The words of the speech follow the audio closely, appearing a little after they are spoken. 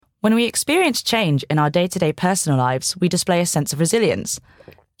When we experience change in our day-to-day personal lives, we display a sense of resilience.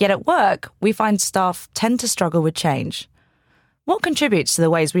 Yet at work, we find staff tend to struggle with change. What contributes to the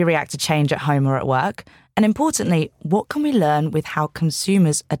ways we react to change at home or at work? And importantly, what can we learn with how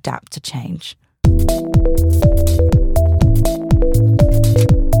consumers adapt to change?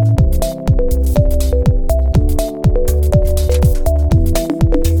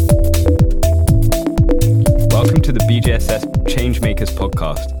 Welcome to the BJSS ChangeMakers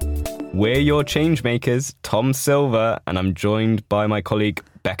podcast. We're your changemakers, Tom Silver, and I'm joined by my colleague,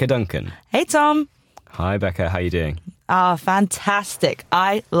 Becca Duncan. Hey, Tom. Hi, Becca. How are you doing? Fantastic.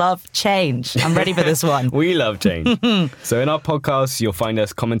 I love change. I'm ready for this one. We love change. So in our podcast, you'll find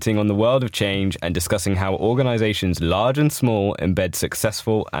us commenting on the world of change and discussing how organizations large and small embed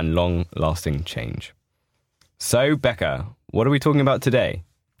successful and long-lasting change. So, Becca, what are we talking about today?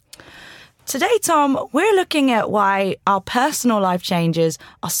 Today, Tom, we're looking at why our personal life changes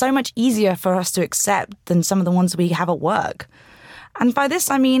are so much easier for us to accept than some of the ones we have at work. And by this,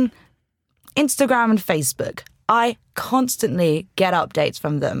 I mean Instagram and Facebook. I constantly get updates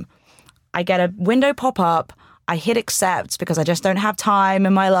from them. I get a window pop up. I hit accept because I just don't have time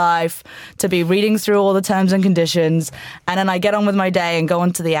in my life to be reading through all the terms and conditions. And then I get on with my day and go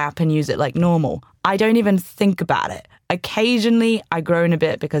onto the app and use it like normal. I don't even think about it. Occasionally, I groan a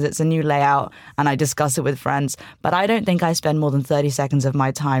bit because it's a new layout and I discuss it with friends, but I don't think I spend more than 30 seconds of my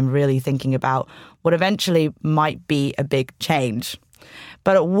time really thinking about what eventually might be a big change.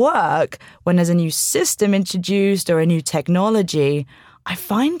 But at work, when there's a new system introduced or a new technology, I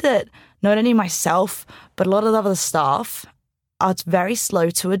find that not only myself, but a lot of other staff are very slow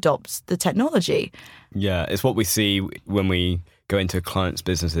to adopt the technology. Yeah, it's what we see when we go into clients'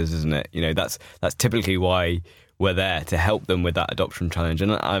 businesses, isn't it? You know, that's typically why we're there, to help them with that adoption challenge.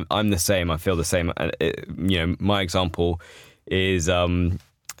 And I'm the same. I feel the same. My example is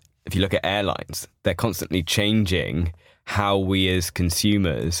if you look at airlines, they're constantly changing how we as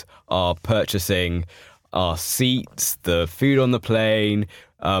consumers are purchasing our seats, the food on the plane.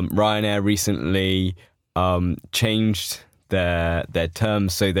 Ryanair recently changed their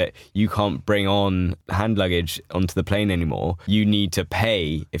terms so that you can't bring on hand luggage onto the plane anymore. You need to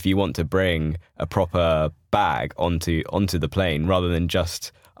pay if you want to bring a proper bag onto the plane rather than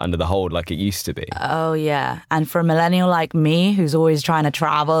just under the hold like it used to be. Oh, yeah. And for a millennial like me, who's always trying to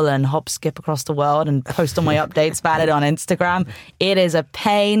travel and hop, skip across the world and post all my updates about it on Instagram, it is a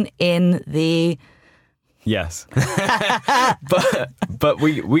pain in the... Yes. but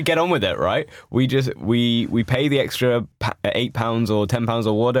we get on with it, right? We pay the extra £8 or £10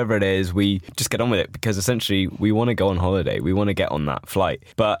 or whatever it is. We just get on with it because essentially we want to go on holiday. We want to get on that flight.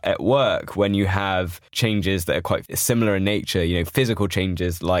 But at work, when you have changes that are quite similar in nature, you know, physical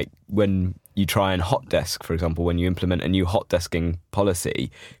changes like when you try and hot desk, for example, when you implement a new hot desking policy,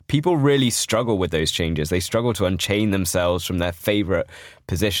 people really struggle with those changes. They struggle to unchain themselves from their favorite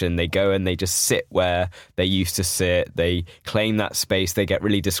position. They go and they just sit where they used to sit. They claim that space. They get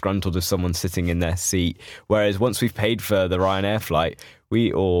really disgruntled if someone's sitting in their seat. Whereas once we've paid for the Ryanair flight,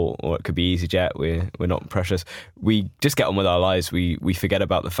 or it could be EasyJet, we're not precious. We just get on with our lives. We forget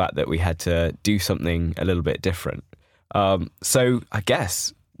about the fact that we had to do something a little bit different. So I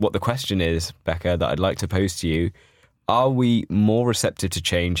guess what the question is, Becca, that I'd like to pose to you, are we more receptive to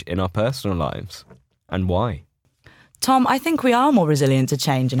change in our personal lives? And why? Tom, I think we are more resilient to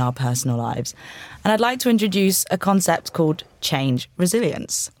change in our personal lives. And I'd like to introduce a concept called change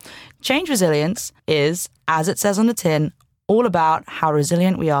resilience. Change resilience is, as it says on the tin, all about how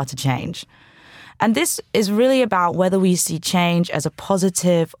resilient we are to change. And this is really about whether we see change as a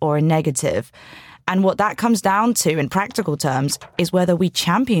positive or a negative. And what that comes down to in practical terms is whether we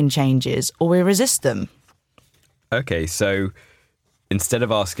champion changes or we resist them. Okay, so instead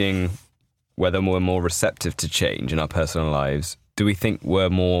of asking whether we're more receptive to change in our personal lives, do we think we're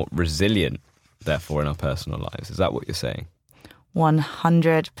more resilient, therefore, in our personal lives? Is that what you're saying?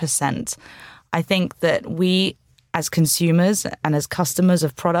 100%. I think that we, as consumers and as customers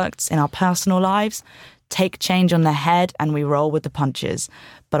of products in our personal lives, take change on the head and we roll with the punches.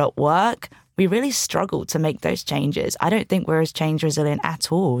 But at work, we really struggle to make those changes. I don't think we're as change resilient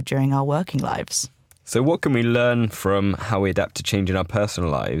at all during our working lives. So what can we learn from how we adapt to change in our personal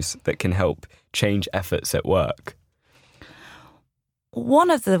lives that can help change efforts at work? One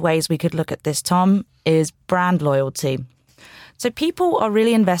of the ways we could look at this, Tom, is brand loyalty. So people are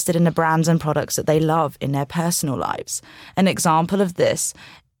really invested in the brands and products that they love in their personal lives. An example of this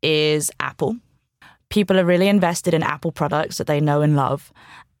is Apple. People are really invested in Apple products that they know and love.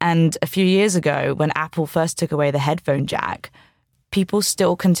 And a few years ago, when Apple first took away the headphone jack, people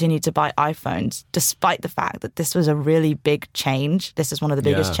still continue to buy iPhones, despite the fact that this was a really big change. This is one of the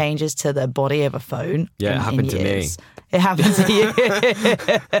biggest changes to the body of a phone. Yeah, it happened to me. It happened to you.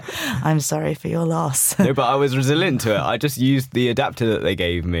 I'm sorry for your loss. No, but I was resilient to it. I just used the adapter that they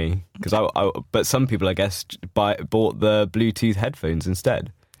gave me. But some people, I guess, bought the Bluetooth headphones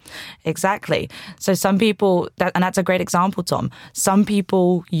instead. Exactly. So some people, and that's a great example, Tom. Some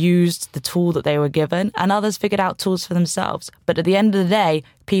people used the tool that they were given and others figured out tools for themselves. But at the end of the day,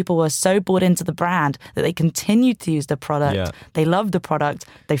 people were so bought into the brand that they continued to use the product. Yeah. They loved the product.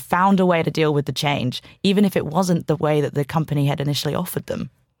 They found a way to deal with the change, even if it wasn't the way that the company had initially offered them.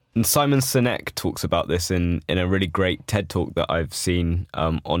 And Simon Sinek talks about this in a really great TED talk that I've seen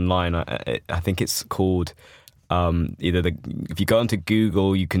online. I think it's called... if you go onto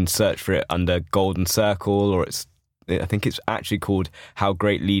Google, you can search for it under Golden Circle, or I think it's actually called How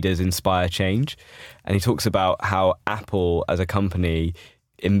Great Leaders Inspire Change. And he talks about how Apple as a company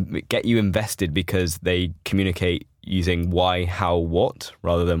get you invested because they communicate using why, how, what,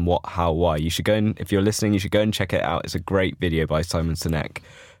 rather than what, how, why. You should go and, if you're listening, you should go and check it out. It's a great video by Simon Sinek.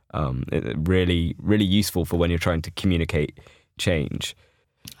 Really, really useful for when you're trying to communicate change.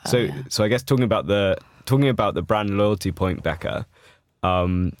 So I guess talking about the brand loyalty point, Becca,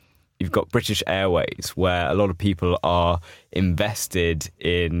 you've got British Airways, where a lot of people are invested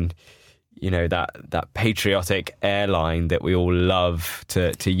in, that patriotic airline that we all love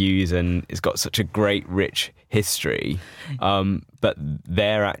to use, and it's got such a great, rich history. But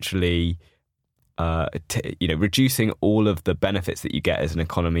they're actually, reducing all of the benefits that you get as an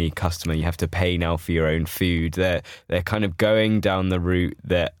economy customer. You have to pay now for your own food. They're kind of going down the route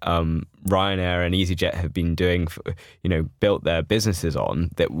that Ryanair and EasyJet have been doing, built their businesses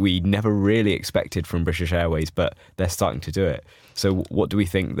on, that we never really expected from British Airways, but they're starting to do it. So what do we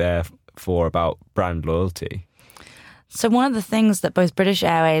think therefore about brand loyalty? So one of the things that both British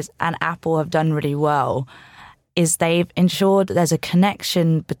Airways and Apple have done really well is they've ensured there's a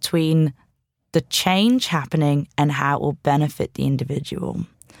connection between the change happening and how it will benefit the individual.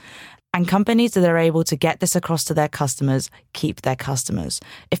 And companies that are able to get this across to their customers keep their customers.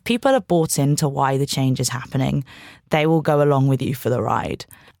 If people are bought into why the change is happening, they will go along with you for the ride.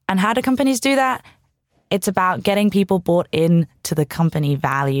 And how do companies do that? It's about getting people bought in to the company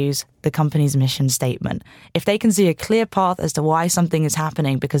values, the company's mission statement. If they can see a clear path as to why something is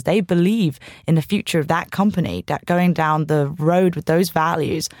happening because they believe in the future of that company, that going down the road with those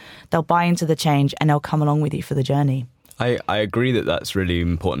values, they'll buy into the change and they'll come along with you for the journey. I agree that that's really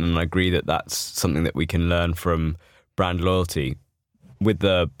important, and I agree that that's something that we can learn from brand loyalty. With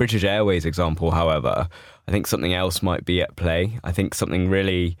the British Airways example, however, I think something else might be at play. I think something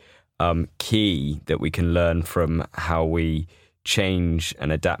really key that we can learn from how we change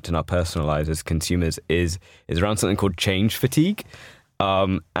and adapt in our personal lives as consumers is around something called change fatigue.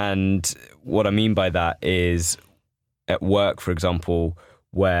 And what I mean by that is at work, for example,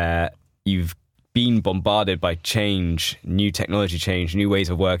 where you've been bombarded by change, new technology change, new ways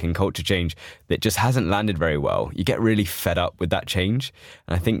of working, culture change that just hasn't landed very well. You get really fed up with that change.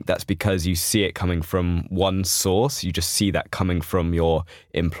 And I think that's because you see it coming from one source. You just see that coming from your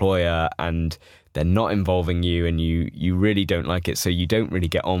employer and they're not involving you and you really don't like it. So you don't really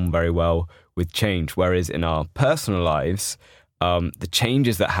get on very well with change. Whereas in our personal lives, the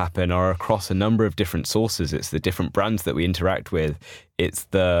changes that happen are across a number of different sources. It's the different brands that we interact with. It's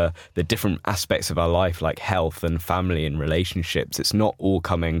the different aspects of our life, like health and family and relationships. It's not all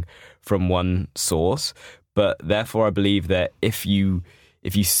coming from one source. But therefore, I believe that if you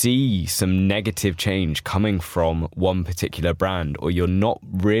see some negative change coming from one particular brand, or you're not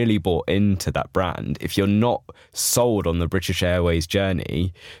really bought into that brand, if you're not sold on the British Airways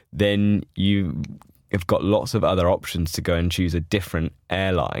journey, then you've got lots of other options to go and choose a different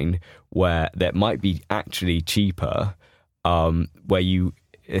airline where that might be actually cheaper, where you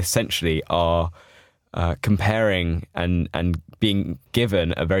essentially are comparing and being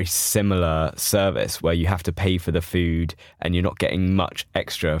given a very similar service where you have to pay for the food and you're not getting much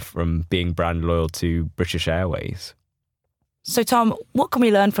extra from being brand loyal to British Airways. So, Tom, what can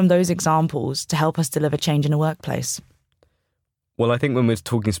we learn from those examples to help us deliver change in a workplace? Well, I think when we're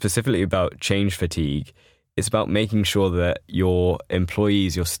talking specifically about change fatigue, it's about making sure that your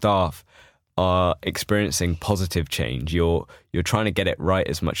employees, your staff, are experiencing positive change. You're trying to get it right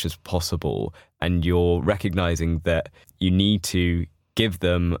as much as possible, and you're recognizing that you need to give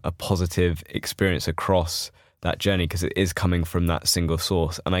them a positive experience across that journey because it is coming from that single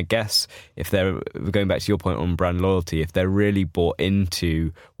source. And I guess if they're going back to your point on brand loyalty, if they're really bought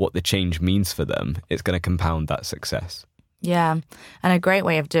into what the change means for them, it's going to compound that success. Yeah, and a great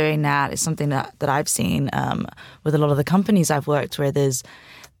way of doing that is something that I've seen with a lot of the companies I've worked with is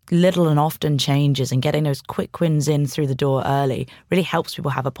little and often changes, and getting those quick wins in through the door early really helps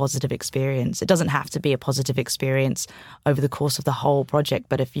people have a positive experience. It doesn't have to be a positive experience over the course of the whole project,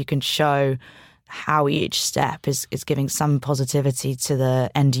 but if you can show how each step is giving some positivity to the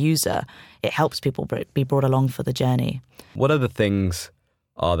end user, it helps people be brought along for the journey. What other things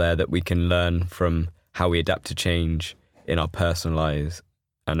are there that we can learn from how we adapt to change in our personal lives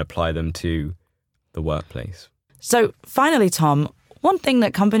and apply them to the workplace? So finally, Tom, one thing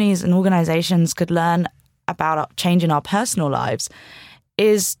that companies and organizations could learn about change in our personal lives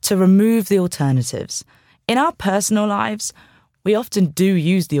is to remove the alternatives. In our personal lives, we often do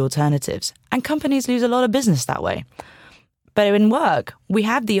use the alternatives, and companies lose a lot of business that way. But in work, we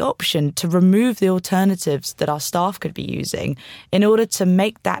have the option to remove the alternatives that our staff could be using in order to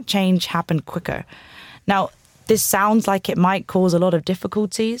make that change happen quicker. Now, this sounds like it might cause a lot of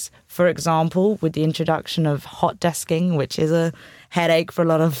difficulties. For example, with the introduction of hot desking, which is a headache for a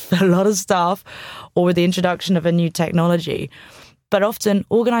lot of staff, or with the introduction of a new technology. But often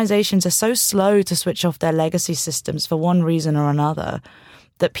organizations are so slow to switch off their legacy systems for one reason or another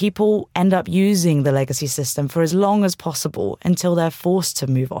that people end up using the legacy system for as long as possible until they're forced to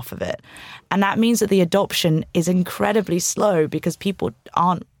move off of it. And that means that the adoption is incredibly slow because people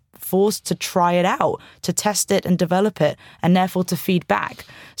aren't forced to try it out, to test it and develop it, and therefore to feed back.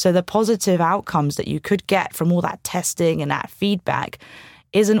 So the positive outcomes that you could get from all that testing and that feedback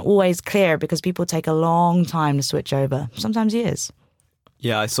isn't always clear because people take a long time to switch over, sometimes years.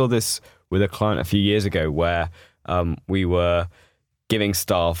 Yeah, I saw this with a client a few years ago where we were giving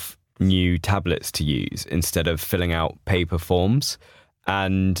staff new tablets to use instead of filling out paper forms.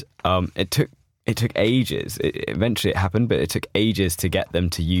 And it took ages. Eventually it happened, but it took ages to get them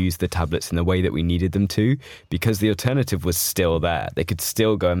to use the tablets in the way that we needed them to, because the alternative was still there. They could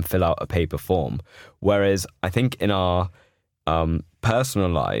still go and fill out a paper form. Whereas I think in our personal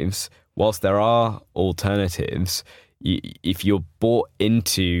lives, whilst there are alternatives, if you're bought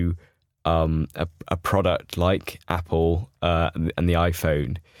into a product like Apple and the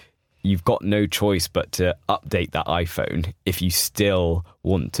iPhone, you've got no choice but to update that iPhone if you still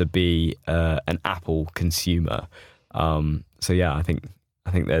want to be an Apple consumer. So yeah, I think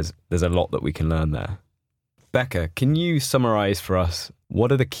there's a lot that we can learn there. Becca, can you summarize for us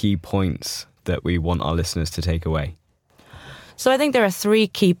what are the key points that we want our listeners to take away? So I think there are 3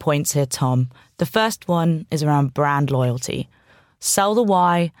 key points here, Tom. The first one is around brand loyalty. Sell the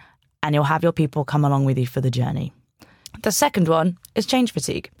why, and you'll have your people come along with you for the journey. The second one is change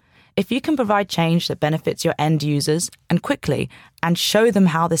fatigue. If you can provide change that benefits your end users and quickly and show them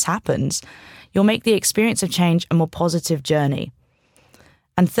how this happens, you'll make the experience of change a more positive journey.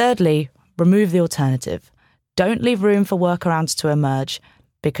 And thirdly, remove the alternative. Don't leave room for workarounds to emerge,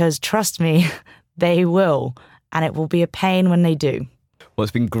 because trust me, they will, and it will be a pain when they do. Well,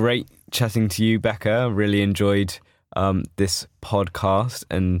 it's been great chatting to you, Becca. Really enjoyed this podcast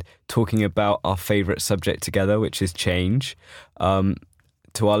and talking about our favourite subject together, which is change. To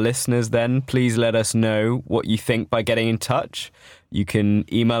our listeners then, please let us know what you think by getting in touch. You can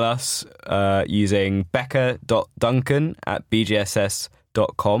email us using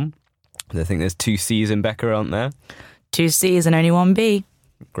becca.duncan@bgss.com. I think there's 2 C's in Becca, aren't there? 2 C's and only 1 B.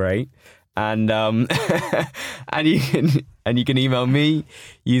 Great. And and you can email me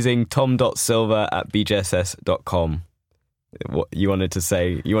using tom.silver@bgss.com. What you wanted to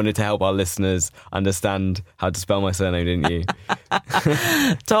say? You wanted to help our listeners understand how to spell my surname, didn't you?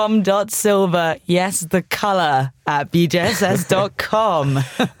 Tom.silver, yes, the colour, @bgss.com.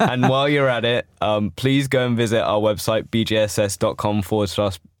 And while you're at it, please go and visit our website,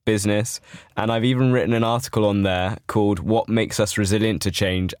 bgss.com/business. And I've even written an article on there called What Makes Us Resilient to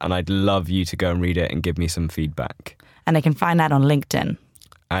Change. And I'd love you to go and read it and give me some feedback. And they can find that on LinkedIn.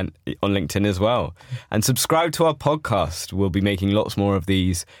 And on LinkedIn as well. And subscribe to our podcast. We'll be making lots more of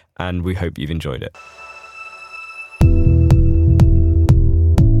these, and we hope you've enjoyed it.